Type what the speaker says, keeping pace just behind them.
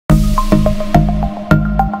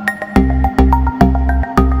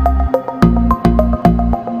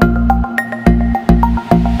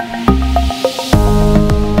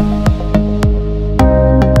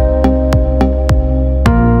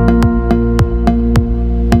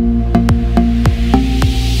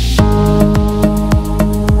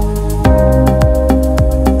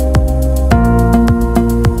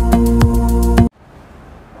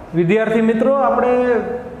વિદ્યાર્થી મિત્રો, આપણે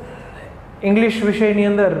ઇંગ્લિશ વિષયની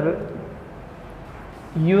અંદર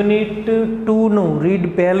યુનિટ 2 નું રીડ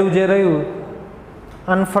પહેલું જે રહ્યું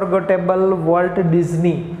અનફર્ગોટેબલ વોલ્ટ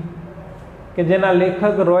ડિઝની, કે જેના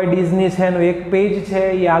લેખક રોય ડિઝની છે, એનું એક પેજ છે.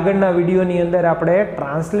 એ આગળના વિડીયોની અંદર આપણે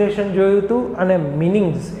ટ્રાન્સલેશન જોયું હતું અને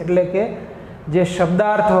મિનિંગ્સ એટલે કે જે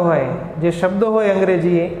શબ્દાર્થ હોય, જે શબ્દો હોય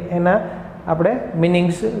અંગ્રેજી, એના આપણે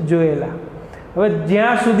મિનિંગ્સ જોયેલા. હવે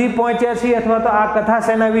જ્યાં સુધી પહોંચ્યા છીએ અથવા તો આ કથા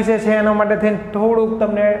શેના વિશે છે એના માટે થઈને થોડુંક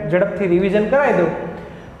તમને ઝડપથી રિવિઝન કરાવી દઉં.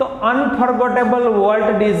 તો અનફર્ગોટેબલ વોલ્ટ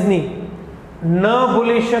ડિઝની, ન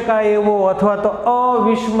ભૂલી શકાય એવો અથવા તો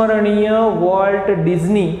અવિસ્મરણીય વોલ્ટ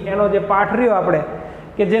ડિઝની, એનો જે પાઠ રહ્યો આપણે,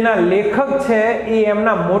 કે જેના લેખક છે એ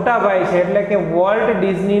એમના મોટા ભાઈ છે, એટલે કે વોલ્ટ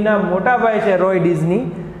ડિઝનીના મોટા ભાઈ છે રોય ડિઝની.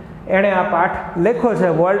 એણે આ પાઠ લખ્યો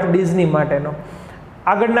છે વોલ્ટ ડિઝની માટેનો.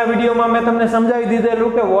 આગળના વિડીયોમાં મેં તમને સમજાવી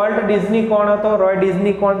દીધેલું કે વોલ્ટ ડિઝની કોણ હતો, રોય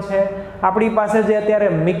ડિઝની કોણ છે. આપણી પાસે જે અત્યારે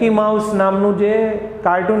મિકી માઉસ નામનું જે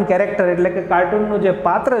કાર્ટૂન કેરેક્ટર એટલે કે કાર્ટૂનનું જે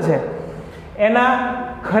પાત્ર છે, એના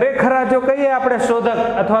ખરેખરા જો કહીએ આપણે શોધક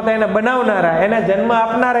અથવા તો એને બનાવનારા, એને જન્મ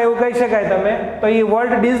આપનારા એવું કહી શકાય તમે, તો એ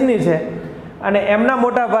વોલ્ટ ડિઝની છે. અને એમના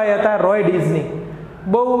મોટા ભાઈ હતા રોય ડિઝની.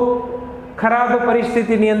 બહુ ખરાબ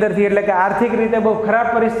પરિસ્થિતિની અંદરથી, એટલે કે આર્થિક રીતે બહુ ખરાબ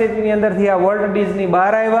પરિસ્થિતિની અંદરથી આ વોલ્ટ ડિઝની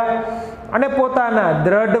બહાર આવ્યા અને પોતાના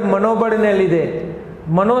દ્રઢ મનોબળને લીધે,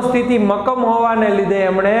 મનોસ્થિતિ મક્કમ હોવાને લીધે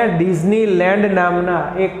એમણે ડિઝની લેન્ડ નામના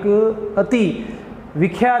એક અતિ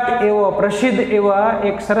વિખ્યાત એવો, પ્રસિદ્ધ એવા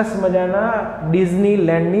એક સરસ મજાના ડિઝની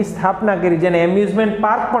લેન્ડની સ્થાપના કરી, જેને એમ્યુઝમેન્ટ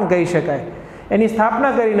પાર્ક પણ કહી શકાય. એની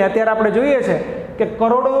સ્થાપના કરીને અત્યારે આપણે જોઈએ છે કે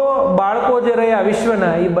કરોડો બાળકો જે રહ્યા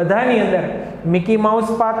વિશ્વના, એ બધાની અંદર મિકી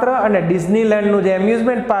માઉસ પાત્ર અને ડિઝની લેન્ડનું જે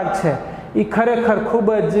એમ્યુઝમેન્ટ પાર્ક છે એ ખરેખર ખૂબ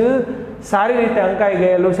જ સારી રીતે અંકાઈ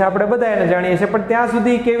ગયેલું છે. આપણે બધા એને જાણીએ છીએ. પણ ત્યાં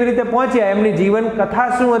સુધી કેવી રીતે પહોંચ્યા, એમની જીવન કથા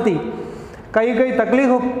શું હતી, કઈ કઈ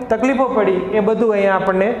તકલીફો પડી, એ બધું અહીંયા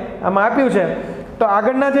આપણને આમાં આપ્યું છે. તો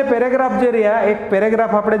આગળના જે પેરેગ્રાફ જે રહ્યા, એક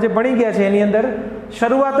પેરેગ્રાફ આપણે જે ભણી ગયા છે એની અંદર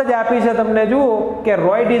શરૂઆત જ આપી છે તમને. જુઓ કે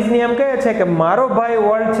રોય ડિઝની એમ કહે છે કે મારો ભાઈ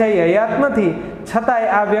વોલ્ટ છે એ હયાત નથી,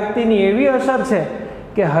 છતાંય આ વ્યક્તિની એવી અસર છે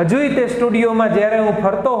કે હજુય તે સ્ટુડિયોમાં જ્યારે હું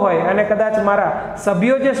ફરતો હોય અને કદાચ મારા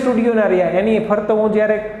સભ્યો જે સ્ટુડિયોના રહ્યા એની ફરતો હું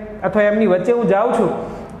જ્યારે અથવા એમની વચ્ચે હું જાઉં છું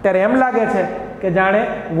ત્યારે એમ લાગે છે કે જાણે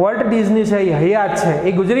વોલ્ટ ડિઝની છે એ હયાત છે,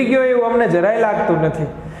 એ ગુજરી ગયો એવું અમને જરાય લાગતું નથી.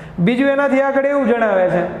 બીજું એનાથી આગળ એવું જણાવે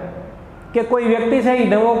છે કે કોઈ વ્યક્તિ છે એ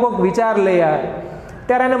નવો કોઈક વિચાર લઈ આવે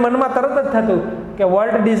ત્યારે એને મનમાં તરત જ થતું કે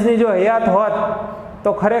વોલ્ટ ડિઝની જો હયાત હોત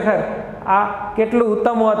તો ખરેખર આ કેટલું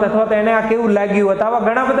ઉત્તમ હોત, અથવા તો એને આ કેવું લાગ્યું હોત. આવા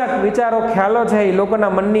ઘણા બધા વિચારો, ખ્યાલો છે એ લોકોના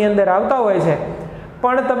મનની અંદર આવતા હોય છે.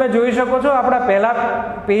 પણ તમે જોઈ શકો છો આપણા પહેલા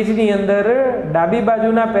પેજની અંદર ડાબી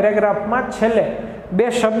બાજુના પેરેગ્રાફમાં છેલ્લે બે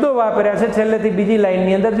શબ્દો વાપર્યા છે, છેલ્લેથી બીજી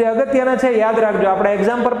લાઈનની અંદર, જે અગત્યના છે. યાદ રાખજો, આપણા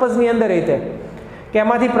એક્ઝામ પર્પઝની અંદર રીતે કે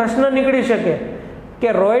એમાંથી પ્રશ્ન નીકળી શકે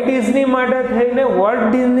કે રોય ડિઝની માટે થઈને વોલ્ટ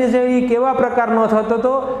ડિઝની છે એ કેવા પ્રકારનો થતો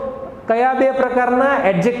હતો, કયા બે પ્રકારના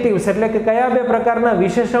એડજેક્ટિવ્સ એટલે કે કયા બે પ્રકારના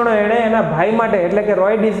વિશેષણો એણે એના ભાઈ માટે એટલે કે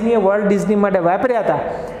રોય ડિઝનીએ વોલ્ટ ડિઝની માટે વાપર્યા હતા.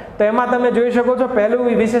 તો એમાં તમે જોઈ શકો છો પહેલું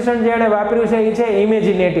વિશેષણ જે એણે વાપર્યું છે એ છે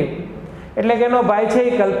ઇમેજિનેટિવ, એટલે કે એનો ભાઈ છે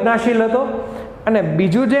એ કલ્પનાશીલ હતો. અને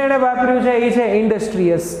બીજું જે એણે વાપર્યું છે એ છે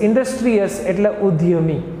ઇન્ડસ્ટ્રીયસ. ઇન્ડસ્ટ્રીયસ એટલે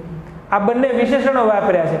ઉદ્યમી. આ બંને વિશેષણો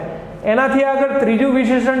વાપર્યા છે. એનાથી આગળ ત્રીજું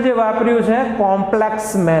વિશેષણ જે વાપર્યું છે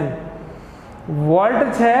કોમ્પ્લેક્સ મેન.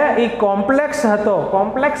 વોલ્ટ છે એ કોમ્પ્લેક્સ હતો,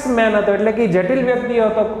 કોમ્પ્લેક્સ મેન હતો, એટલે કે જટિલ વ્યક્તિ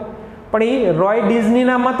હતો. પણ એ રોય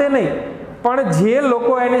ડિઝનીના મતે નહીં, પણ જે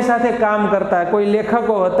લોકો એની સાથે કામ કરતા, કોઈ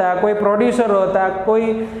લેખકો હતા, કોઈ પ્રોડ્યુસરો હતા, કોઈ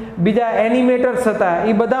બીજા એનિમેટર્સ હતા,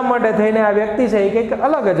 એ બધા માટે થઈને આ વ્યક્તિ છે એ કંઈક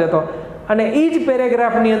અલગ જ હતો. અને એ જ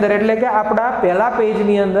પેરેગ્રાફની અંદર એટલે કે આપણા પહેલા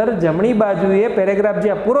પેજની અંદર જમણી બાજુએ પેરેગ્રાફ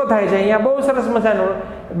જ્યાં પૂરો થાય છે, અહીંયા બહુ સરસ મજાનું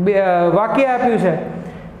વાક્ય આપ્યું છે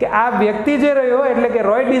કે આ વ્યક્તિ જે રહ્યો એટલે કે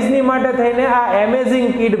રોય ડિઝની માટે થઈને આ એમેઝિંગ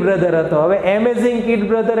કિડ બ્રધર હતો. હવે એમેઝિંગ કિડ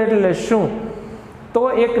બ્રધર એટલે શું? તો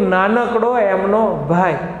એક નાનકડો એમનો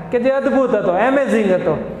ભાઈ કે જે અદ્ભુત હતો, એમેઝિંગ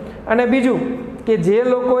હતો. અને બીજું કે જે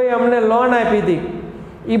લોકોએ અમને લોન આપી હતી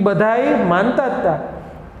એ બધાય માનતા હતા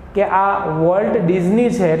કે આ વોલ્ટ ડિઝની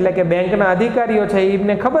છે એટલે કે બેંકના અધિકારીઓ છે,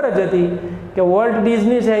 એમને ખબર જ હતી કે વોલ્ટ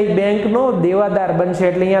ડિઝની છે એ બેંકનો દેવાદાર બનશે.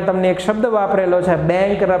 એટલે અહીંયા તમને એક શબ્દ વાપરેલો છે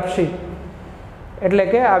બેંકરપ્સી, એટલે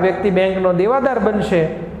કે આ વ્યક્તિ બેંકનો દેવાદાર બનશે.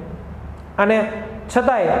 અને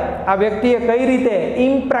છતાંય આ વ્યક્તિએ કઈ રીતે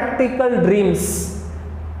ઇમ્પ્રેક્ટિકલ ડ્રીમ્સ,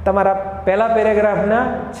 તમારા પહેલા પેરેગ્રાફના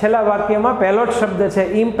છેલ્લા વાક્યમાં પહેલો જ શબ્દ છે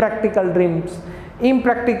ઇમ્પ્રેક્ટિકલ ડ્રીમ્સ.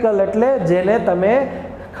 ઇમ્પ્રેક્ટિકલ એટલે જેને તમે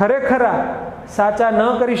ખરેખરા સાચા ન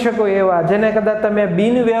કરી શકો એવા, જેને કદાચ તમે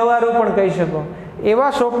બિનવ્યવહારુ પણ કહી શકો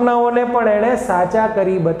એવા સ્વપ્નાઓને પણ એણે સાચા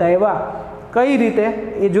કરી બતાવ્યા. કઈ રીતે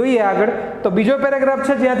એ જોઈએ આગળ. તો બીજો પેરેગ્રાફ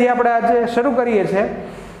છે જ્યાંથી આપણે આજે શરૂ કરીએ છીએ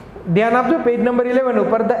ધ્યાન આપજો પેજ નંબર 11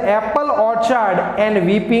 ઉપર, the Apple Orchard and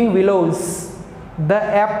વીપિંગ વિલોઝ.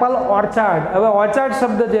 The Apple Orchard. હવે ઓર્ચાર્ડ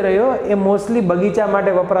શબ્દ જે રહ્યો એ મોસ્ટલી બગીચા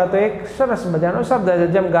માટે વપરાતો એક સરસ મજાનો શબ્દ છે.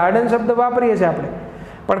 જેમ ગાર્ડન શબ્દ વાપરીએ છીએ આપણે,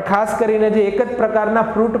 પણ ખાસ કરીને જે એક જ પ્રકારના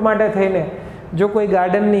ફ્રૂટ માટે થઈને જો કોઈ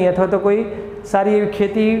ગાર્ડનની અથવા તો કોઈ સારી એવી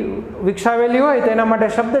ખેતી વિકસાવેલી હોય તો એના માટે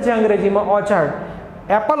શબ્દ છે અંગ્રેજીમાં ઓર્ચાર્ડ.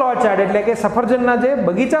 એપલ ઓર્ચાર્ડ એટલે કે સફરજનના જે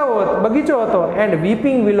બગીચો હતો. એન્ડ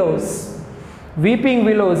વીપિંગ વિલોઝ. વીપિંગ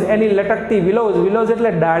વિલોઝ એની લટકતી વિલોઝ, વિલોઝ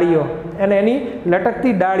એટલે ડાળીઓ, અને એની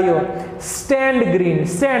લટકતી ડાળીઓ. Stand green.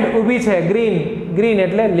 સ્ટેન્ડ ઊભી છે, ગ્રીન, ગ્રીન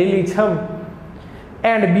એટલે લીલીછમ.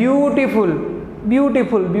 And beautiful.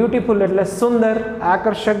 બ્યુટીફુલ, બ્યુટીફુલ એટલે સુંદર,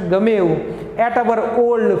 આકર્ષક, ગમે એવું. At hour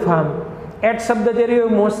old farm. At શબ્દ જે રહ્યો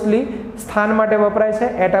મોસ્ટલી સ્થાન માટે વપરાય છે.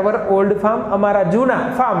 એટ અવર ઓલ્ડ ફાર્મ, અમારા જૂના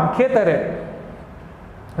ફાર્મ, ખેતરે.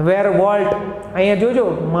 વેર વોલ્ટ. અહીંયા જોજો,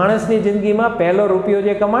 માણસની જિંદગીમાં પહેલો રૂપિયો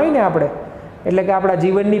જે કમાય ને આપણે, એટલે કે આપણા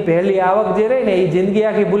જીવનની પહેલી આવક જે રહી ને એ જિંદગી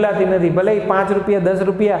આખી ભૂલાતી નથી. ભલે એ 5 રૂપિયા, 10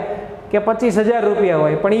 રૂપિયા કે 25,000 રૂપિયા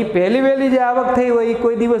હોય, પણ એ પહેલી વહેલી જે આવક થઈ હોય એ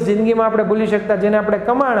કોઈ દિવસ જિંદગીમાં આપણે ભૂલી શકતા, જેને આપણે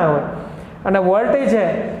કમાણા હોય. અને વોલ્ટે છે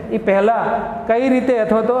એ પહેલાં કઈ રીતે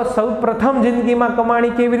અથવા તો સૌ પ્રથમ જિંદગીમાં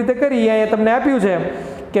કમાણી કેવી રીતે કરી અહીંયા તમને આપ્યું છે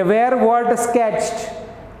કે વેર વોલ્ટ સ્કેચ્ડ,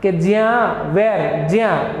 કે જ્યાં, વેર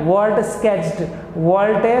જ્યાં, વોલ્ટ સ્કેચ્ડ,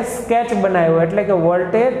 વોલ્ટે સ્કેચ બનાવ્યો એટલે કે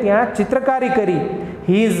વોલ્ટે ત્યાં ચિત્રકારી કરી.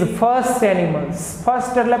 His first animals.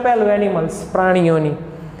 ફર્સ્ટ એટલે પહેલું, એનિમલ્સ પ્રાણીઓની.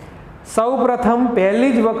 સૌ પ્રથમ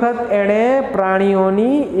પહેલી જ વખત એણે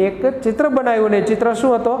પ્રાણીઓની એક ચિત્ર બનાવ્યું. ને ચિત્ર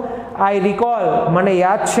શું હતો? આઈ રિકોલ. મને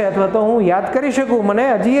યાદ છે, અથવા તો હું યાદ કરી શકું, મને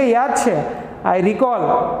હજી એ યાદ છે. આઈ recall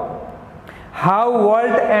how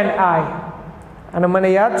volt and I. અને મને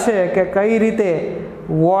યાદ છે કે કઈ રીતે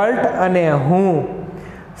વોલ્ટ અને હું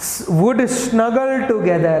વુડ સ્નગલ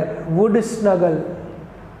ટુગેધર. વુડ સ્નગલ,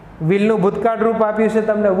 વિલનું ભૂતકાળ રૂપ આપ્યું છે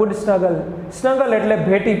તમને, વુડ સ્નગલ. સ્નગલ એટલે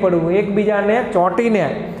ભેટી પડવું, એકબીજાને ચોંટીને.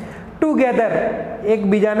 ટુગેધર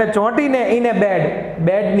એકબીજાને ચોંટીને. ઇન એ બેડ,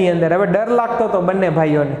 બેડની અંદર. હવે ડર લાગતો હતો બંને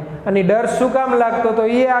ભાઈઓને, અને ડર શું કામ લાગતો હતો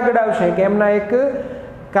એ આગળ આવશે. કે એમના એક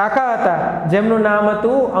કાકા હતા જેમનું નામ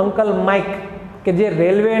હતું અંકલ માઇક, કે જે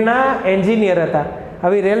રેલવેના એન્જિનિયર હતા.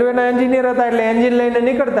 હવે રેલવેના એન્જિનિયર હતા એટલે એન્જિન લઈને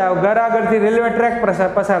નીકળતા, ઘર આગળથી રેલવે ટ્રેક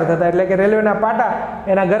પસાર થતા, એટલે કે રેલવેના પાટા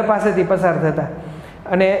એના ઘર પાસેથી પસાર થતા.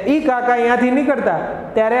 અને એ કાકા અહીંયાથી નીકળતા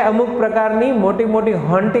ત્યારે અમુક પ્રકારની મોટી મોટી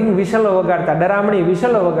હોન્ટિંગ વિસલો વગાડતા, ડરામણી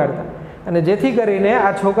વિસલો વગાડતા. અને જેથી કરીને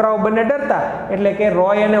આ છોકરાઓ બંને ડરતા, એટલે કે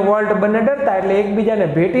રોય અને વોલ્ટ બંને ડરતા, એટલે એકબીજાને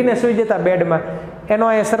ભેટીને સૂઈ જતા બેડમાં. એનો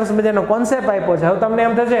અહીંયા સરસ મજાનો કોન્સેપ્ટ આપ્યો છે. હવે તમને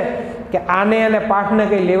એમ થશે કે આને અને પાઠને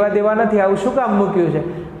કંઈ લેવા દેવા નથી, આવું શું કામ મૂક્યું છે?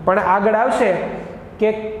 પણ આગળ આવશે કે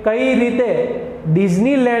કઈ રીતે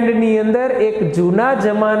ડિઝનીલેન્ડની અંદર એક જૂના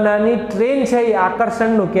જમાનાની ટ્રેન છે એ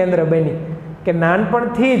આકર્ષણનું કેન્દ્ર બની. કે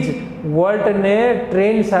નાનપણથી જ વોલ્ટને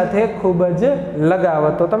ટ્રેન સાથે ખૂબ જ લગાવ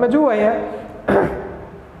હતો. તમે જુઓ અહીંયા,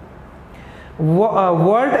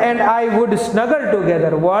 volt and I would સ્નગલ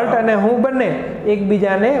together. Volt અને હું બંને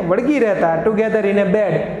એકબીજાને વળગી રહેતા. ટુગેધર ઇન એ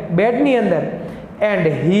બેડ, બેડની અંદર. એન્ડ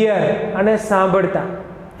હિયર અને સાંભળતા.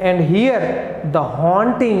 And here the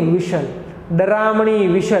હોન્ટિંગ Vishal, ડરામણી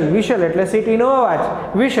Vishal. Vishal એટલે સિટીનો અવાજ.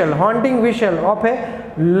 Vishal, હોન્ટિંગ Vishal of A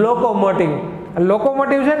locomotive.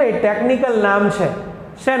 Locomotive છે ને એ ટેકનિકલ નામ છે.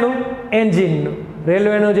 શેનું? એન્જિનનું.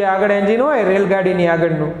 રેલવેનું જે આગળ એન્જિન હોય, રેલગાડીની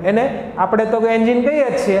આગળનું, એને આપણે તો એન્જિન કહીએ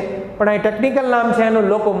જ છીએ, પણ આ ટેકનિકલ નામ છે એનું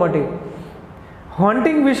locomotive.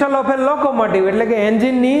 હોન્ટિંગ Vishal of A locomotive એટલે કે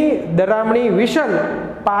એન્જિનની ડરામણી Vishal.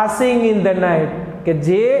 Passing in the night, કે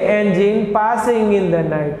જે engine passing in the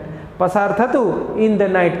night, પસાર થતું in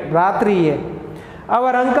the night, રાત્રિએ.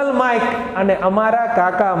 Hour uncle Mike, અને અમારા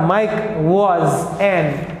કાકા માઇક વોઝ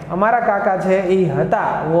એન, અમારા કાકા છે એ હતા,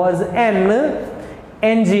 વોઝ એન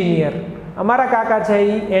એન્જિનિયર. અમારા કાકા છે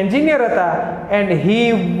એ એન્જિનિયર હતા. And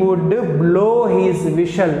he would blow his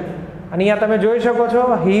Vishal. અને અહીંયા તમે જોઈ શકો છો,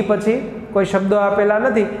 હી પછી કોઈ શબ્દો આપેલા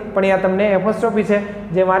નથી, પણ અહીંયા તમને એપોસ્ટ્રોફી છે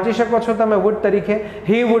જે વાંચી શકો છો તમે વુડ તરીકે.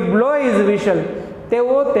 He would blow his Vishal.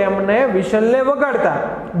 તેઓ તેમને વિશલને વગાડતા.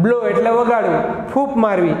 બ્લો એટલે વગાડવું, ફૂંક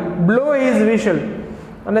મારવી. Blow his Vishal.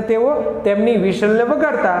 અને તેઓ તેમની વિશલને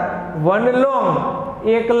વગાડતા. વન લોંગ,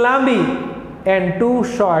 એક લાંબી. એન્ડ ટુ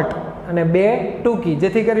શોર્ટ, અને બે ટૂંકી.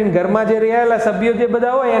 જેથી કરીને ઘરમાં જે રહેલા સભ્યો જે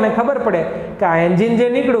બધા હોય એને ખબર પડે કે આ એન્જિન જે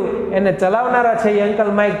નીકળ્યું એને ચલાવનારા છે એ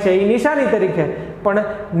અંકલ માઇક છે, એ નિશાની તરીકે. પણ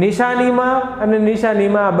નિશાનીમાં અને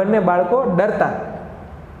નિશાનીમાં આ બંને બાળકો ડરતા.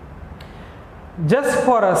 જસ્ટ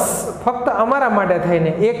ફોર અસ, ફક્ત અમારા માટે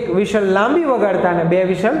થઈને એક વિશલ લાંબી વગાડતા અને બે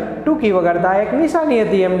વિશલ ટૂંકી વગાડતા. એક નિશાની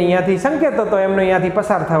હતી એમની, અહીંયાથી સંકેત હતો એમનો અહીંયાથી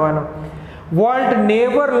પસાર થવાનો. વોલ્ટ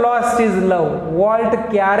નેવર લોસ્ટ હિઝ લવ. વોલ્ટ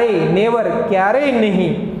ક્યારેય, નેવર ક્યારેય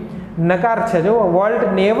નહીં, નકાર છે જો. વોલ્ટ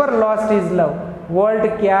નેવર લોસ્ટ હિઝ લવ. વોલ્ટ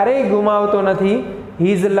ક્યારેય ગુમાવતો નથી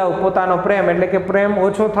હિઝ લવ પોતાનો પ્રેમ, એટલે કે પ્રેમ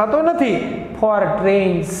ઓછો થતો નથી ફોર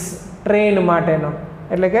ટ્રેન્સ ટ્રેન માટેનો,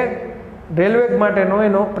 એટલે કે રેલવે માટેનો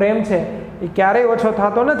એનો પ્રેમ છે એ ક્યારેય ઓછો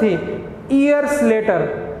થતો નથી. યર્સ લેટર,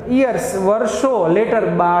 યર્સ વર્ષો, લેટર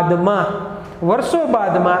બાદમાં, વર્ષો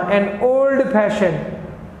બાદમાં એન ઓલ્ડ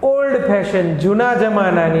ફેશન જૂના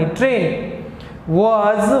જમાનાની train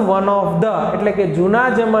was one of the, એટલે કે જૂના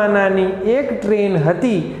જમાનાની એક ટ્રેન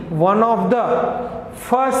હતી one of the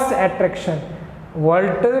first attraction.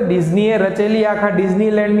 Volt ડિઝનીએ રચેલી આખા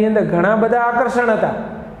ડિઝનીલેન્ડની અંદર ઘણા બધા આકર્ષણ હતા,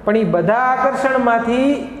 પણ એ બધા આકર્ષણમાંથી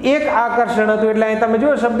એક આકર્ષણ હતું, એટલે અહીં તમે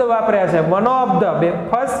જુઓ શબ્દ વાપર્યા છે one of the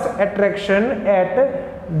first attraction at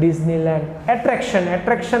Disneyland.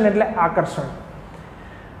 Attraction એટલે આકર્ષણ.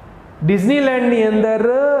 ડિઝનીલેન્ડની અંદર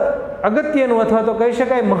અગત્યનું અથવા તો કહી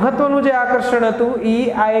શકાય મહત્વનું જે આકર્ષણ હતું એ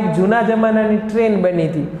આ એક જૂના જમાનાની ટ્રેન બની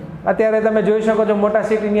હતી. અત્યારે તમે જોઈ શકો છો મોટા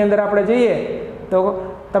સિટીની અંદર આપણે જઈએ તો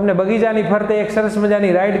તમને બગીચાની ફરતે એક સરસ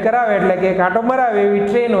મજાની રાઈડ કરાવે, એટલે કે એક આંટો મરાવે એવી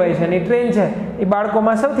ટ્રેન હોય છે, અને એ ટ્રેન છે એ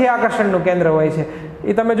બાળકોમાં સૌથી આકર્ષણનું કેન્દ્ર હોય છે.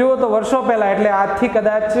 એ તમે જુઓ તો વર્ષો પહેલાં, એટલે આજથી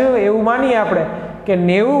કદાચ એવું માનીએ આપણે કે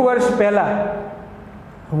 90 વર્ષ પહેલાં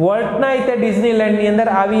વોલ્ટના તે ડિઝનીલેન્ડની અંદર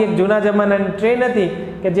આવી એક જૂના જમાનાની ટ્રેન હતી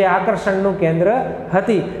કે જે આકર્ષણનું કેન્દ્ર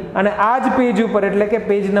હતી. અને આ જ પેજ ઉપર, એટલે કે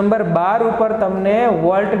પેજ નંબર 12 ઉપર તમને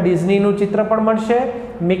વોલ્ટ ડિઝનીનું ચિત્ર પણ મળશે,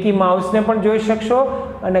 મિકી માઉસને પણ જોઈ શકશો,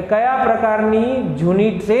 અને કયા પ્રકારની જૂની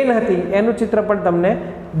ટ્રેન હતી એનું ચિત્ર પણ તમને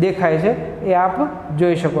દેખાય છે, એ આપ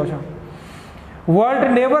જોઈ શકો છો. Walt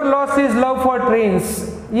never lost his love for trains.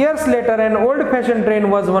 Years later, an old-fashioned train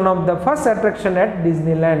was one of the first attraction at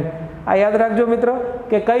Disneyland. આ યાદ રાખજો મિત્રો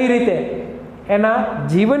કે કઈ રીતે એના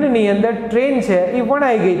જીવનની અંદર ટ્રેન છે એ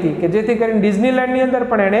વણાઈ ગઈ હતી, કે જેથી કરીને ડિઝનીલેન્ડની અંદર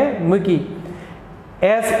પણ એણે મૂકી.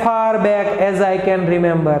 As far back as I can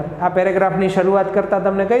remember. આ પેરેગ્રાફની શરૂઆત કરતાં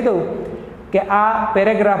તમને કહી દઉં કે આ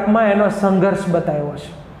પેરેગ્રાફમાં એનો સંઘર્ષ બતાવ્યો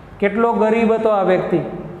છે. કેટલો ગરીબ હતો આ વ્યક્તિ,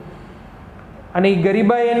 અને એ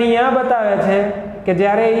ગરીબાઈ એની આ બતાવે છે કે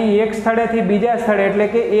જ્યારે એ એક સ્થળેથી બીજા સ્થળે, એટલે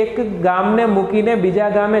કે એક ગામને મૂકીને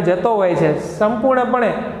બીજા ગામે જતો હોય છે,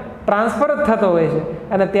 સંપૂર્ણપણે ટ્રાન્સફર જ થતો હોય છે,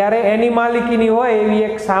 અને ત્યારે એની માલિકીની હોય એવી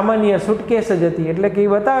એક સામાન્ય સુટકેસ જ હતી. એટલે કે એ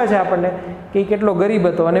બતાવે છે આપણને કે એ કેટલો ગરીબ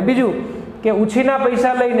હતો. અને બીજું કે ઉછીના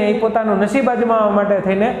પૈસા લઈને એ પોતાનું નસીબ અજમાવવા માટે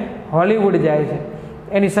થઈને હોલિવૂડ જાય છે.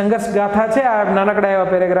 એની સંઘર્ષ ગાથા છે આ નાનકડા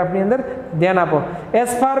એવા પેરેગ્રાફની અંદર, ધ્યાન આપો.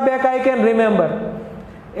 As far back I can remember,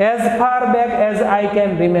 as far back as I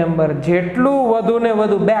can remember, જેટલું વધુ ને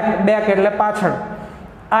વધુ, બેક એટલે પાછળ,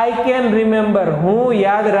 આઈ કેન રિમેમ્બર હું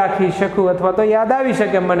યાદ રાખી શકું અથવા તો યાદ આવી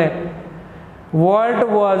શકે મને. વોલ્ટ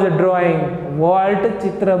વોઝ ડ્રોઈંગ, વોલ્ટ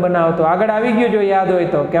ચિત્ર બનાવતો. આગળ આવી ગયું જો યાદ હોય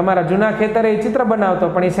તો, કે અમારા જૂના ખેતરે એ ચિત્ર બનાવતો,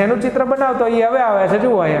 પણ એ શેનું ચિત્ર બનાવતો એ હવે આવે છે,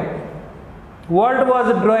 જુઓ અહીંયા. વોલ્ટ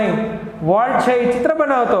વોઝ ડ્રોઈંગ, વોલ્ટ છે એ ચિત્ર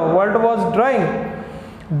બનાવતો. Volt was drawing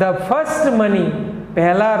the first money,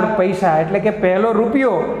 પહેલા પૈસા, એટલે કે પહેલો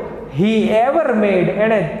રૂપિયો, હી એવર મેડ,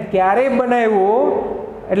 એણે ક્યારે બનાવ્યો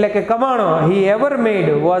એટલે કે કમાણો, હી ever made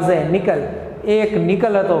was A nickel, એક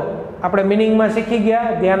નિકલ હતો. આપણે મિનિંગમાં શીખી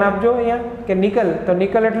ગયા, ધ્યાન આપજો અહીંયા કે નિકલ, તો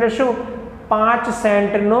નિકલ એટલે શું? 5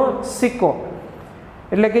 સેન્ટનો સિક્કો.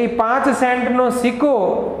 એટલે કે એ 5 સેન્ટનો સિક્કો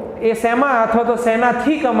એ શેમાં અથવા તો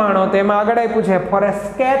શેનાથી કમાણો, તો એમાં આગળ આપ્યું છે four A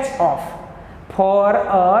sketch of, for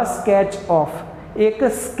a sketch of, એક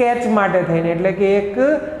સ્કેચ માટે થઈને, એટલે કે એક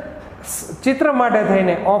ચિત્ર માટે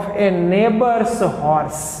થઈને, of A neighbours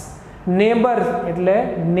horse. Neighbour એટલે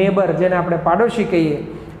નેબર, જેને આપણે પાડોશી કહીએ,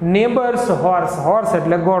 નેબર્સ હોર્સ, હોર્સ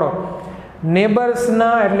એટલે ઘોડો,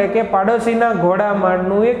 નેબર્સના એટલે કે પાડોશીના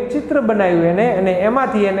ઘોડામાંનું એક ચિત્ર બનાવ્યું એને, અને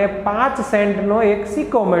એમાંથી એને 5 સેન્ટનો એક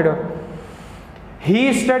સિક્કો મળ્યો. હી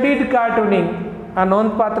સ્ટડીડ કાર્ટૂનિંગ, આ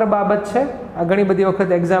નોંધપાત્ર બાબત છે, આ ઘણી બધી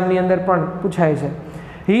વખત એક્ઝામની અંદર પણ પૂછાય છે.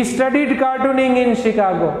 હી સ્ટડીડ કાર્ટૂનિંગ ઇન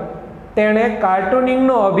શિકાગો, તેણે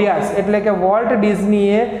કાર્ટૂનિંગનો અભ્યાસ, એટલે કે વોલ્ટ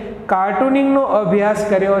ડિઝનીએ કાર્ટૂનિંગનો અભ્યાસ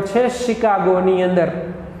કર્યો છે શિકાગોની અંદર.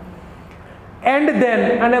 એન્ડ ધેન,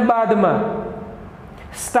 અને બાદમાં,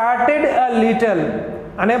 સ્ટાર્ટેડ અ લિટલ,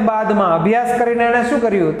 અને બાદમાં અભ્યાસ કરીને એણે શું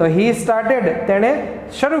કર્યું, તો હી સ્ટાર્ટેડ, તેણે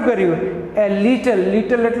શરૂ કર્યું, એ લિટલ,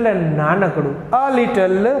 લિટલ એટલે નાનકડું, a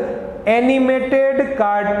little animated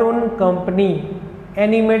cartoon company.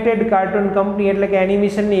 Animated cartoon company એટલે કે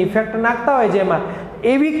એનિમેશનની ઇફેક્ટ નાખતા હોય જેમાં,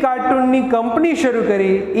 એવી કાર્ટૂનની કંપની શરૂ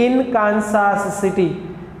કરી ઇન કાન્સાસ સિટી,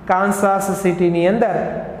 કાન્સાસ સિટીની અંદર.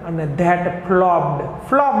 અને ધેટ ફ્લોપ્ડ,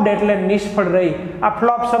 ફ્લોપ્ડ એટલે નિષ્ફળ રહી. આ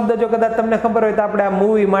ફ્લોપ શબ્દ જો કદાચ તમને ખબર હોય તો આપણે આ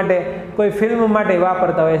મૂવી માટે, કોઈ ફિલ્મ માટે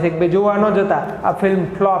વાપરતા હોય છે કે ભાઈ જોવા ન જતા, આ ફિલ્મ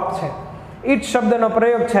ફ્લોપ છે, એ જ શબ્દનો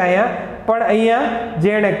પ્રયોગ છે અહીંયા. પણ અહીંયા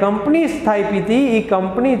જેણે કંપની સ્થાપી હતી એ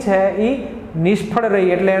કંપની છે એ નિષ્ફળ રહી,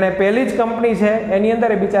 એટલે એણે પહેલી જ કંપની છે એની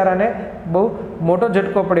અંદર એ બિચારાને બહુ મોટો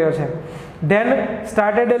ઝટકો પડ્યો છે. Then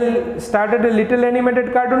started a little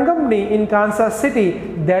animated cartoon company in Kansas City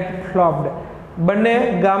that flopped. બંને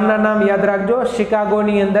ગામના નામ યાદ રાખજો.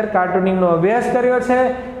 શિકાગોની અંદર કાર્ટૂનિંગનો અભ્યાસ કર્યો છે.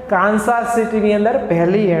 કાન્સાસ સિટીની અંદર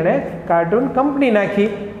પહેલી એણે કાર્ટૂન કંપની નાખી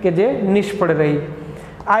કે જે નિષ્ફળ રહી.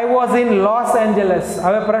 I was in Los Angeles.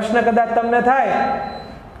 હવે પ્રશ્ન કદાચ તમને થાય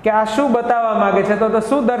કે આ શું બતાવવા માંગે છે, તો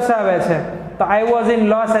શું દર્શાવે છે? તો I was in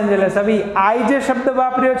Los Angeles. હવે આઈ જે શબ્દ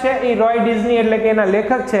વાપર્યો છે એ રોય ડિઝની એટલે કે એના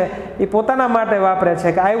લેખક છે એ પોતાના માટે વાપરે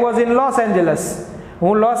છે કે I was in Los Angeles,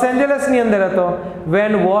 હું લોસ એન્જલસની અંદર હતો.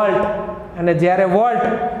 વેન વોલ્ટ, અને જ્યારે વોલ્ટ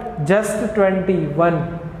જસ્ટ 21,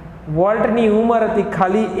 વોલ્ટની ઉંમર હતી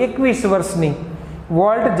ખાલી 21 વર્ષની.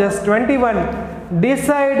 Volt just 21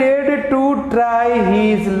 decided to try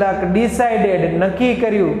his luck. Decided નક્કી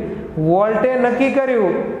કર્યું, વોલ્ટે નક્કી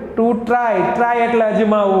કર્યું. ટુ ટ્રાય, ટ્રાય એટલે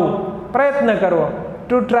અજમાવવું, પ્રયત્ન કરવો.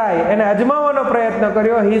 ટુ ટ્રાય એને અજમાવવાનો પ્રયત્ન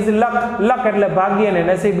કર્યો. હિઝ લક, લક એટલે ભાગ્યને,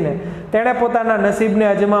 નસીબને. તેણે પોતાના નસીબને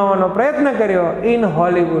અજમાવવાનો પ્રયત્ન કર્યો ઇન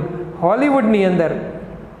હોલિવૂડ, હોલિવૂડની અંદર.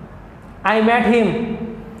 I met him,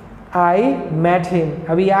 I met હિમ.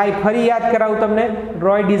 હવે આઈ ફરી યાદ કરાવું તમને.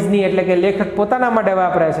 રોય ડિઝની એટલે કે લેખક પોતાના માટે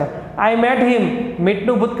વાપરે છે. આઈ મેટ હિમ,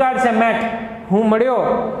 મીટનું ભૂતકાળ છે મેટ, હું મળ્યો.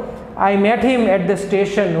 I met him at the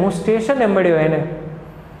station, હું સ્ટેશને મળ્યો એને.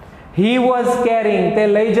 હી વોઝ કેરિંગ, તે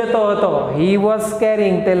લઈ જતો હતો. હી વોઝ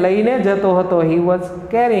કેરિંગ, તે લઈને જતો હતો. He was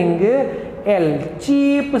carrying L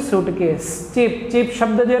chip suitcase. Chip, chip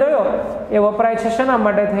શબ્દ જે રહ્યો એ વપરાય છે શેના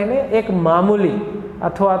માટે થઈને? એક મામૂલી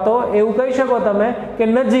અથવા તો એવું કહી શકો તમે કે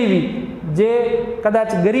નજીવી, જે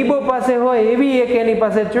કદાચ ગરીબો પાસે હોય એવી એક એની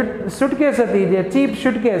પાસે સુટકેસ હતી, જે ચીપ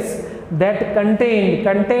સુટકેસ. ધેટ કન્ટેન્ડ,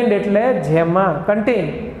 કન્ટેન્ડ એટલે જેમાં, કન્ટેન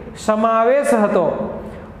સમાવેશ હતો.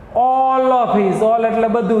 ઓલ ઓફ હિઝ, ઓલ એટલે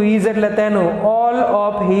બધું, હિઝ એટલે તેનું. ઓલ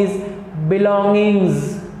ઓફ હિઝ બિલોંગિંગ્સ,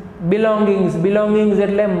 બિલોંગિંગ્સ, બિલોંગિંગ્સ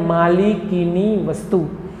એટલે માલિકીની વસ્તુ,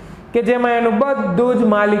 કે જેમાં એનું બધું જ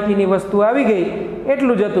માલિકીની વસ્તુ આવી ગઈ.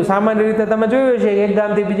 એટલું જ હતું. સામાન્ય રીતે તમે જોયું છે એક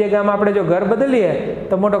ગામથી બીજે ગામ આપણે જો ઘર બદલીએ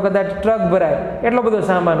તો મોટો કદાચ ટ્રક ભરાય, એટલો બધો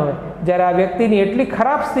સામાન હોય. જ્યારે આ વ્યક્તિની એટલી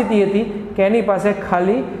ખરાબ સ્થિતિ હતી કે એની પાસે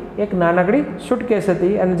ખાલી એક નાનકડી સુટકેસ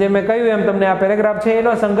હતી. અને જે મેં કહ્યું એમ તમને આ પેરેગ્રાફ છે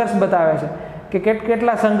એનો સંઘર્ષ બતાવે છે કે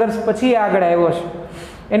કેટલા સંઘર્ષ પછી આગળ આવ્યો છે.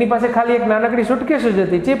 એની પાસે ખાલી એક નાનકડી સુટકેસ જ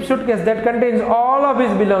હતી, chip suitcase. That contains all of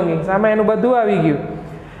his બિલોંગિંગ્સ, આમાં એનું બધું આવી ગયું.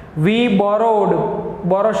 વી બોરોડ,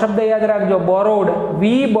 બોરો શબ્દ યાદ રાખજો. બોરોડ,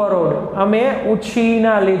 વી બોરોડ, અમે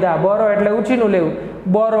ઉછીના લીધા. બોરો એટલે ઉછીનું લેવું.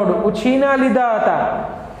 બોરોડ, ઉછીના લીધા હતા.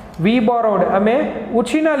 વી બોરોડ, અમે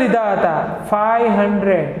ઉછીના લીધા હતા.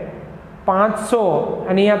 500, 500.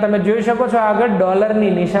 અને અહીંયા તમે જોઈ શકો છો આગળ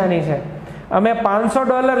ડોલરની નિશાની છે. અમે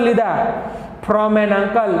 $500 લીધા. ફ્રોમ એન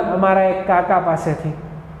અંકલ, અમારા એક કાકા પાસેથી.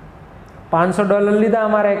 $500 લીધા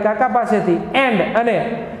અમારા એક કાકા પાસેથી. એન્ડ, અને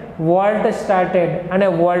વોલ્ટ સ્ટાર્ટેડ, અને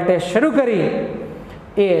વોલ્ટે શરૂ કરી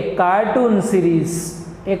એ કાર્ટૂન સિરીઝ,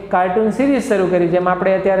 એક કાર્ટૂન સિરીઝ શરૂ કરી. જેમ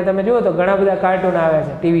આપણે અત્યારે તમે જુઓ તો ઘણા બધા કાર્ટૂન આવે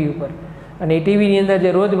છે ટીવી ઉપર, અને એ ટીવીની અંદર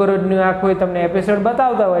જે રોજબરોજનું આખું તમને એપિસોડ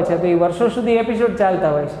બતાવતા હોય છે, તો એ વર્ષો સુધી એપિસોડ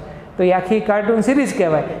ચાલતા હોય છે. તો એ આખી કાર્ટૂન સિરીઝ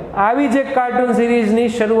કહેવાય. આવી જ એક કાર્ટૂન સિરીઝની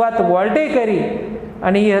શરૂઆત વોલ્ટે કરી,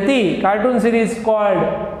 અને એ હતી કાર્ટૂન સિરીઝ કોલ્ડ,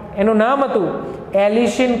 એનું નામ હતું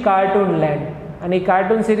એલિસ ઇન કાર્ટૂન લેન્ડ. અને એ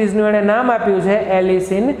કાર્ટૂન સિરીઝનું એણે નામ આપ્યું છે Alice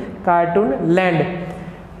in cartoon land.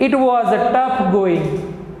 It was tough going,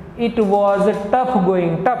 it was tough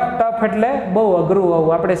going. Tough, tough એટલે બહુ અઘરું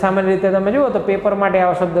હોવું. આપણે સામાન્ય રીતે તમે જુઓ તો પેપર માટે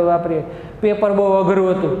આવો શબ્દ વાપરીએ. પેપર બહુ અઘરું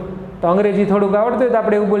હતું. તો અંગ્રેજી થોડુંક આવડતું હોય તો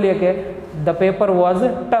આપણે એવું બોલીએ કે ધ પેપર વોઝ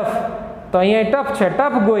ટફ. તો અહીંયા ટફ છે,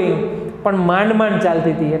 ટફ ગોઈંગ, પણ માંડ માંડ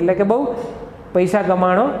ચાલતી હતી. એટલે કે બહુ પૈસા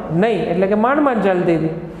કમાણો નહીં, એટલે કે માંડ માંડ ચાલતી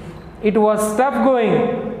હતી. It was tough going.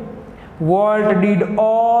 Volt did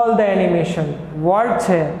all the animation. Volt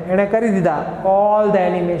છે એણે કરી દીધા ઓલ ધ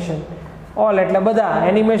એનિમેશન. ઓલ એટલે બધા,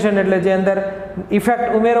 એનિમેશન એટલે જે અંદર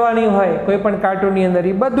ઇફેક્ટ ઉમેરવાની હોય કોઈ પણ કાર્ટૂનની અંદર,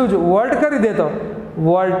 એ બધું જ વોલ્ટ કરી દેતો.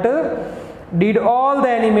 Volt did all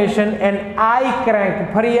the animation and I crank.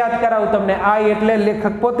 ફરી યાદ કરાવું તમને, આઈ એટલે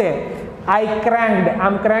લેખક પોતે. આઈ ક્રેન્કડ,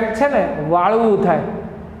 આમ ક્રેન્ક છે ને વાળવું થાય,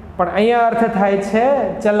 પણ અહીંયા અર્થ થાય છે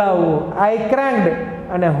ચલાવવું. આઈ ક્રેન્કડ,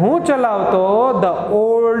 અને હું ચલાવતો the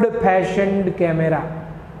old ફેશન્ડ camera.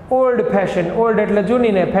 Old fashion, old એટલે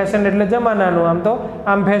જૂની ને ફેશન એટલે જમાનાનું. આમ તો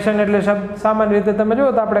આમ ફેશન એટલે શબ્દ સામાન્ય રીતે તમે જુઓ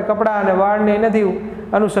તો આપણે કપડાં અને વાળને નથી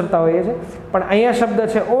અનુસરતા હોઈએ છીએ, પણ અહીંયા શબ્દ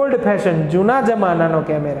છે ઓલ્ડ ફેશન, જૂના જમાનાનો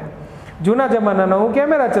કેમેરા. જૂના જમાનાનો હું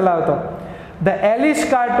કેમેરા ચલાવતો. The Alice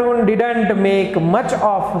cartoon didn't make much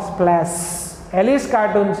of splash. Alice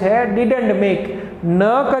cartoon છે ડીડન્ટ મેક, ન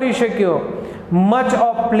કરી શક્યો, મચ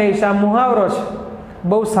ઓફ પ્લેસ, આ મુહાવરો છે,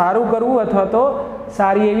 બહુ સારું કરવું અથવા તો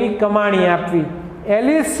સારી એવી કમાણી આપવી.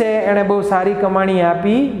 એલિસ છે એણે બહુ સારી કમાણી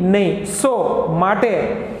આપી નહીં. સો માટે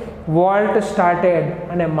વોલ્ટ સ્ટાર્ટેડ,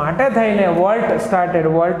 અને માટે થઈને વોલ્ટ સ્ટાર્ટેડ,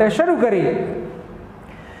 વોલ્ટે શરૂ કરી,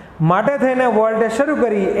 માટે થઈને વોલ્ટે શરૂ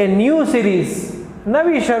કરી એ ન્યૂ સિરીઝ,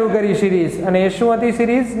 નવી શરૂ કરી સિરીઝ, અને એ શું હતી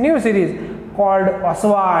series? New series cold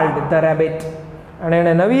ઓસ્વાલ્ડ the rabbit, અને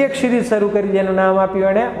એણે નવી એક સિરીઝ શરૂ કરી જેનું નામ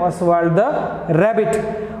આપ્યું એણે ઓસ્વાલ્ડ the rabbit.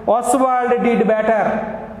 ઓસ્વાલ્ડ did better,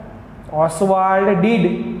 ઓસ્વાલ્ડ did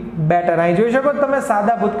better. અહીં જોઈ શકો તમે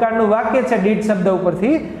સાદા ભૂતકાળનું વાક્ય છે ડીડ શબ્દ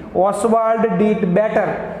ઉપરથી, ઓસ્વાલ્ડ ડીડ બેટર.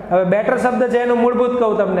 હવે બેટર શબ્દ છે એનું મૂળભૂત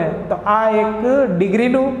કહું તમને તો આ એક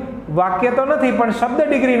ડિગ્રીનું વાક્ય તો નથી પણ શબ્દ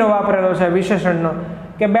ડિગ્રીનો વાપરેલો છે વિશેષણનો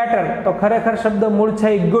કે બેટર, તો ખરેખર શબ્દ મૂળ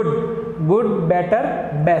છે ગુડ, ગુડ, બેટર,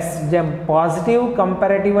 બેસ્ટ. જેમ પોઝિટિવ,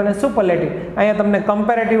 કમ્પેરેટિવ અને સુપરલેટિવ, અહીંયા તમને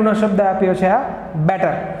કમ્પેરેટિવનો શબ્દ આપ્યો છે આ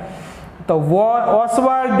બેટર. તો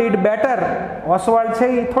ઓસ્વાલ્ડ ડીડ બેટર, ઓસ્વાલ્ડ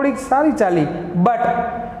છે એ થોડીક સારી ચાલી, but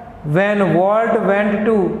when volt went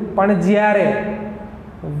to, પણ જ્યારે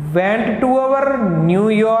went to our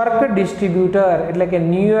New York distributor, એટલે કે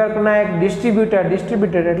ન્યુયોર્કના એક ડિસ્ટ્રીબ્યુટર,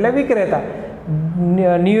 ડિસ્ટ્રીબ્યુટર એટલે વિક્રેતા,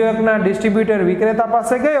 ન્યુયોર્કના ડિસ્ટ્રીબ્યુટર વિક્રેતા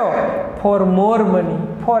પાસે ગયો ફોર મોર મની,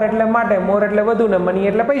 ફોર એટલે માટે, મોર એટલે વધુ, ને મની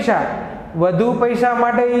એટલે પૈસા, વધુ પૈસા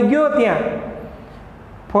માટે એ ગયો ત્યાં.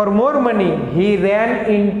 For more money he rain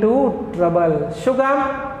into trouble. શું કામ?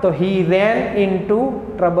 તો હી રેન ઇનટુ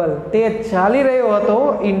ટ્રબલ, તે ચાલી રહ્યો હતો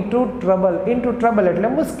ઇનટુ ટ્રબલ, ઇનટુ ટ્રબલ એટલે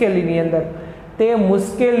મુશ્કેલીની અંદર, તે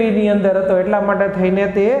મુશ્કેલીની અંદર હતો એટલા માટે થઈને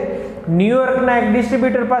તે ન્યુયોર્કના એક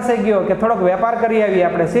ડિસ્ટ્રીબ્યુટર પાસે ગયો કે થોડોક વેપાર કરી આવીએ,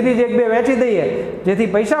 આપણે સિરીઝ એક બે વેચી દઈએ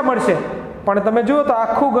જેથી પૈસા મળશે. પણ તમે જુઓ તો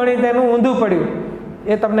આખું ગણિત એનું ઊંધું પડ્યું.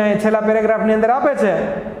 એ તમને છેલ્લા પેરેગ્રાફની અંદર આપે છે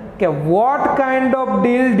કે what kind of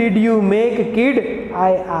deal did you make kid,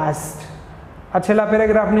 I asked. આ છેલ્લા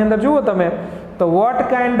પેરેગ્રાફની અંદર જુઓ તમે તો what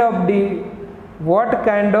kind of deal, what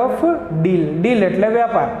kind of deal, deal એટલે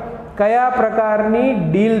વેપાર, કયા પ્રકારની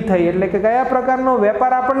ડીલ થઈ એટલે કે કયા પ્રકારનો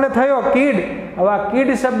વેપાર આપણને થયો, કિડ. હવે આ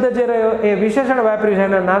કિડ શબ્દ જે રહ્યો એ વિશેષણ વાપર્યું છે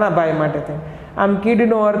એના નાના ભાઈ માટે થઈ, આમ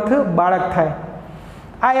કિડનો અર્થ બાળક થાય.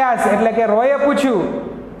 આયાસ એટલે કે રોયે પૂછ્યું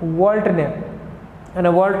વોલ્ટને, અને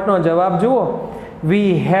વોલ્ટનો જવાબ જુઓ,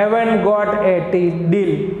 વી હેવન્ટ ગોટ એ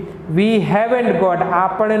ડીલ, વી હેવન્ટ ગોટ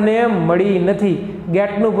આપણને મળી નથી,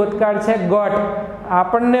 ગેટનું ભૂતકાળ છે ગોટ,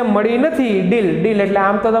 આપણને મળી નથી ડીલ, ડીલ એટલે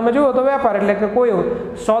આમ તો તમે જુઓ તો વેપાર એટલે કે કોઈ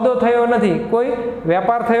સોદો થયો નથી, કોઈ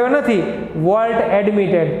વેપાર થયો નથી. વોલ્ટ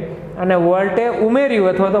એડમિટેડ, અને વોલ્ટે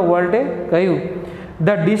ઉમેર્યું અથવા તો વોલ્ટે કહ્યું.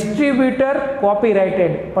 ધ ડિસ્ટ્રીબ્યુટર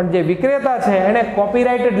કોપીરાઇટેડ, પણ જે વિક્રેતા છે એણે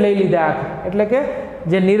કોપીરાઇટેડ લઈ લીધા, એટલે કે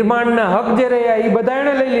જે નિર્માણના હક જે રહ્યા એ બધા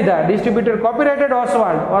એણે લઈ લીધા. ડિસ્ટ્રીબ્યુટર કોપીરાઇટેડ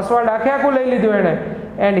ઓસ્વાલ્ડ, ઓસ્વાલ્ડ આખું લઈ લીધું એણે.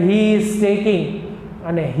 એન્ડ હી ઇઝ ટેકિંગ,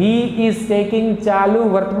 અને હી ઇઝ ટેકિંગ ચાલુ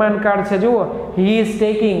વર્તમાન કાળ છે જુઓ, હી ઇઝ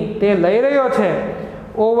ટેકિંગ તે લઈ રહ્યો છે,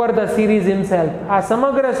 ઓવર ધ સિરીઝ હિમસેલ્ફ આ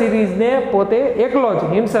સમગ્ર સિરીઝને પોતે એકલો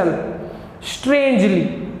જ, હિમસેલ્ફ. સ્ટ્રેન્જલી,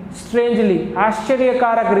 સ્ટ્રેન્જલી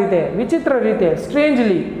આશ્ચર્યકારક રીતે, વિચિત્ર રીતે,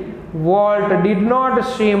 સ્ટ્રેન્જલી. Volt did not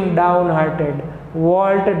sim down hearted,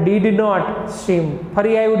 volt did not સીમ,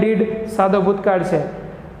 ફરી આવ્યું ડીડ, સાદો ભૂતકાળ છે.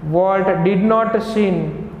 Volt did not sim,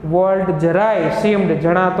 volt જરાય, સીમ્ડ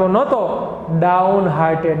જણાતો નહોતો, ડાઉન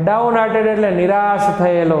હાર્ટેડ, ડાઉન હાર્ટેડ એટલે નિરાશ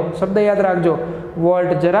થયેલો, શબ્દ યાદ રાખજો.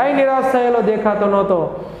 વોલ્ટ જરાય નિરાશ થયેલો દેખાતો નહોતો.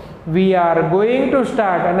 We are going to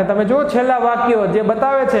start, અને તમે જો છેલ્લા વાક્યો જે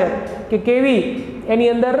બતાવે છે કે કેવી એની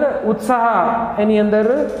અંદર ઉત્સાહ, એની અંદર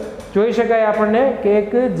જોઈ શકાય આપણને કે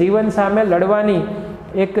એક જીવન સામે લડવાની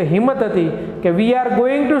એક હિંમત હતી કે we are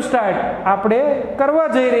going to start, આપણે કરવા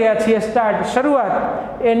જઈ રહ્યા છીએ સ્ટાર્ટ, શરૂઆત,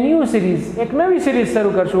 એ ન્યૂ સિરીઝ, એક નવી સિરીઝ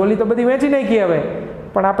શરૂ કરશું. ઓલી તો બધી વેચી નાખી હવે,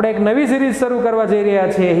 પણ આપણે એક નવી સિરીઝ શરૂ કરવા જઈ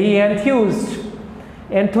રહ્યા છીએ. હી એન્થ્યુઝડ,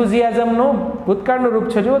 એન્થુઝિયાઝમનું ભૂતકાળનું રૂપ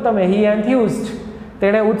છે જુઓ તમે, હી એન્થ્યુઝડ,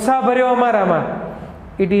 તેણે ઉત્સાહ ભર્યો અમારામાં.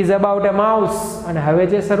 It is about A mouse, અને હવે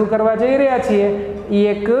જે શરૂ કરવા જઈ રહ્યા છીએ એ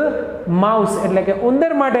એક માઉસ એટલે કે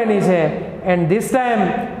ઉંદર માટેની છે. And this time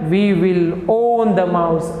we will on the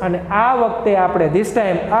mouse, અને આ વખતે આપણે, ધીસ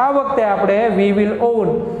ટાઈમ આ વખતે આપણે, વી વિલ ઓન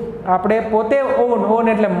આપણે પોતે, ઓન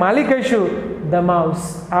એટલે માલિક કહીશું, ધ માઉસ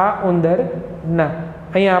આ ઉંદર ના.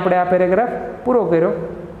 અહીંયા આપણે આ પેરેગ્રાફ પૂરો કર્યો.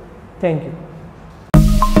 Thank you.